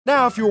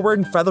Now, if you were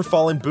wearing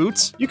feather-falling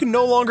boots, you can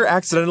no longer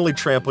accidentally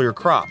trample your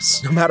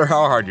crops, no matter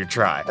how hard you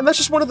try. And that's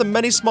just one of the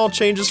many small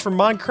changes from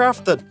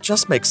Minecraft that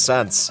just makes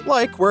sense.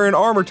 Like wearing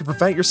armor to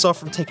prevent yourself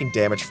from taking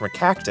damage from a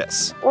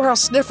cactus, or how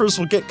sniffers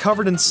will get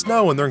covered in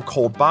snow when they're in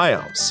cold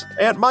biomes.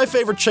 And my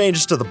favorite change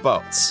is to the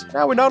boats.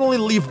 Now we not only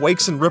leave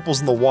wakes and ripples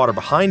in the water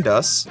behind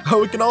us,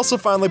 but we can also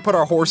finally put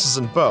our horses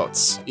in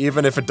boats,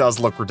 even if it does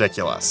look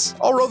ridiculous.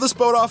 I'll row this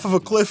boat off of a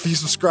cliff if you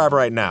subscribe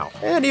right now.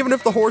 And even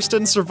if the horse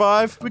didn't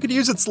survive, we could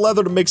use its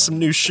leather to make some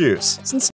new shoes, since